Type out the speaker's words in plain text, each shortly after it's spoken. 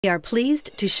We are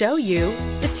pleased to show you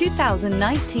the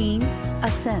 2019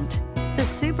 Ascent. The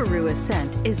Subaru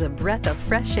Ascent is a breath of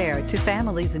fresh air to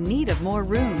families in need of more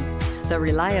room. The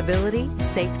reliability,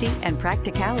 safety, and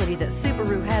practicality that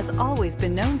Subaru has always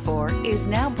been known for is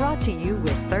now brought to you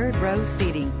with third-row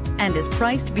seating and is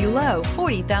priced below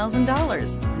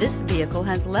 $40,000. This vehicle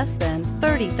has less than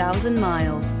 30,000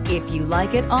 miles. If you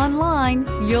like it online,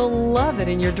 you'll love it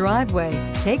in your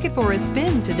driveway. Take it for a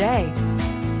spin today.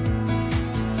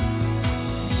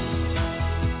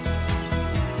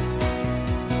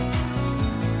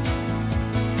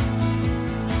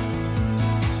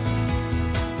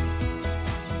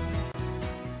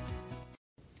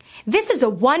 This is a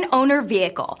one-owner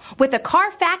vehicle with a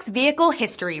Carfax Vehicle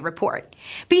History Report.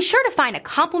 Be sure to find a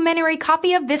complimentary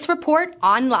copy of this report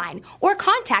online or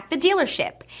contact the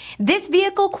dealership. This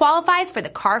vehicle qualifies for the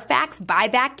Carfax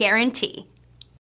Buyback Guarantee.